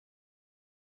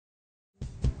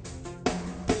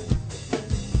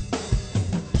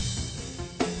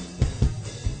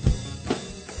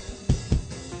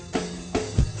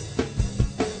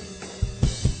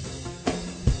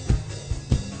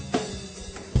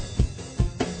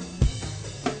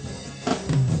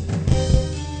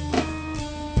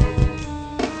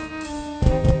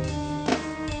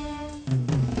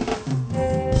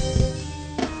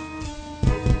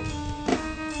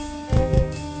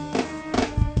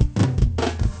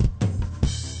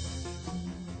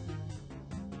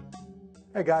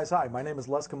Hey guys, hi. My name is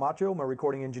Les Camacho. I'm a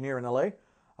recording engineer in LA.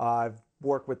 I've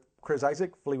worked with Chris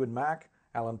Isaak, Fleetwood Mac,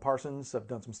 Alan Parsons. I've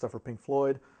done some stuff for Pink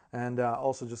Floyd, and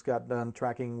also just got done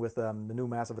tracking with the new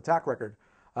Massive Attack record.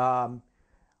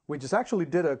 We just actually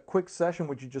did a quick session,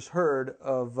 which you just heard,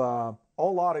 of all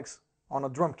Audix on a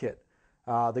drum kit.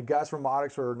 The guys from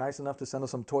Audix were nice enough to send us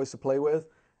some toys to play with,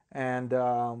 and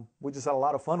we just had a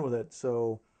lot of fun with it.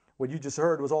 So what you just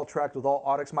heard was all tracked with all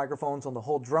Audix microphones on the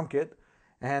whole drum kit.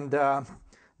 And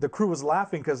the crew was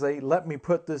laughing because they let me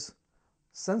put this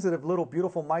sensitive little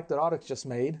beautiful mic that Audix just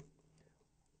made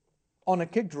on a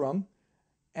kick drum.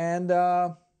 And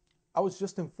I was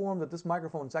just informed that this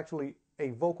microphone is actually a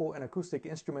vocal and acoustic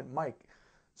instrument mic.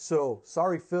 So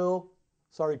sorry Phil,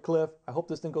 sorry Cliff, I hope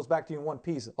this thing goes back to you in one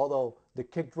piece. Although the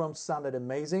kick drums sounded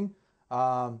amazing.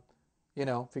 You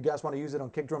know, if you guys want to use it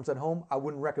on kick drums at home, I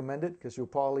wouldn't recommend it because you'll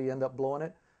probably end up blowing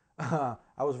it. I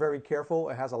was very careful.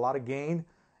 It has a lot of gain,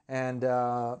 and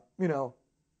you know,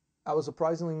 I was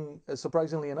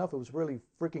surprisingly enough, it was really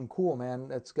freaking cool, man.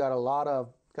 It's got a lot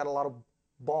of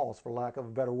balls, for lack of a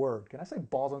better word. Can I say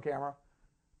balls on camera?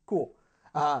 Cool.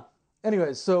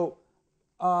 Anyways, so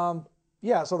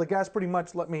yeah, so the guys pretty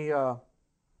much let me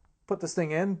put this thing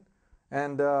in,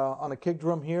 and on a kick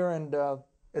drum here, and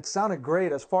it sounded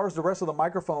great. As far as the rest of the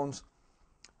microphones,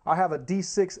 I have a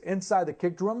D6 inside the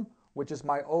kick drum, which is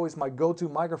always my go-to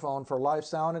microphone for live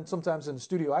sound, and sometimes in the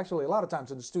studio. Actually, a lot of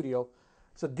times in the studio.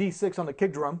 It's a D6 on the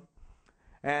kick drum.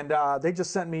 And they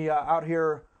just sent me out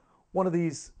here one of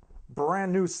these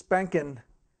brand new spanking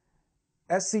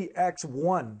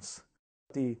SCX1s.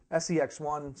 The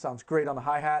SCX1 sounds great on the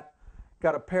hi-hat.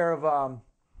 Got a pair of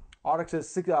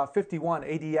Audix's 51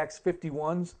 ADX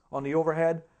 51s on the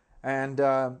overhead, and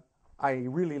I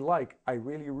really like.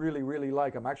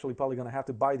 I'm actually probably going to have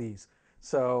to buy these.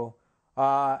 So,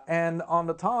 and on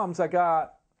the toms, I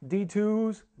got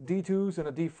D2s, and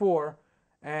a D4,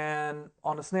 and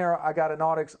on the snare, I got an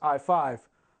Audix i5.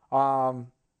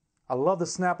 I love the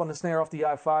snap on the snare off the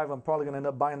i5. I'm probably going to end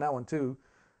up buying that one too.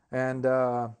 And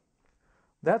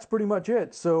that's pretty much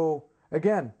it. So,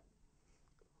 again,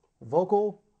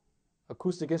 vocal,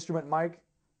 acoustic instrument mic,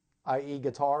 i.e.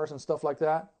 guitars and stuff like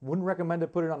that. Wouldn't recommend to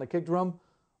put it on the kick drum,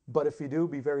 but if you do,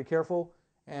 be very careful.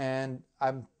 And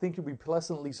I think you'll be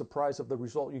pleasantly surprised of the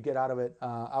result you get out of it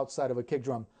outside of a kick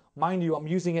drum. Mind you, I'm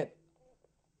using it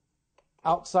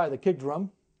outside the kick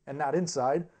drum and not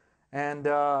inside. And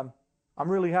I'm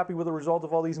really happy with the result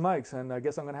of all these mics. And I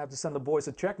guess I'm going to have to send the boys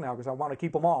a check now because I want to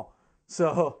keep them all.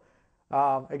 So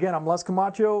again, I'm Les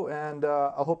Camacho, and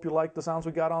I hope you like the sounds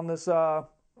we got on this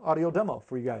audio demo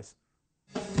for you guys.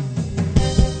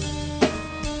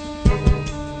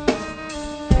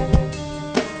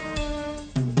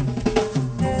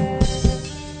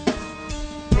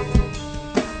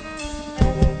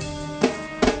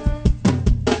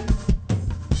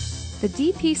 The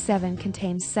DP7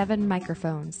 contains 7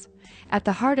 microphones. At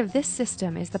the heart of this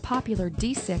system is the popular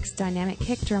D6 dynamic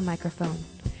kick drum microphone.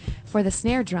 For the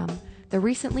snare drum, the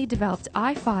recently developed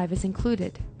i5 is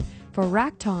included. For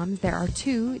rack toms, there are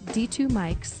 2 D2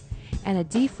 mics and a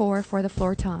D4 for the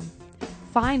floor tom.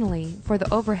 Finally, for the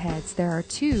overheads, there are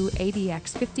 2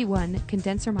 ADX 51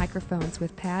 condenser microphones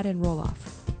with pad and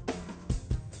roll-off.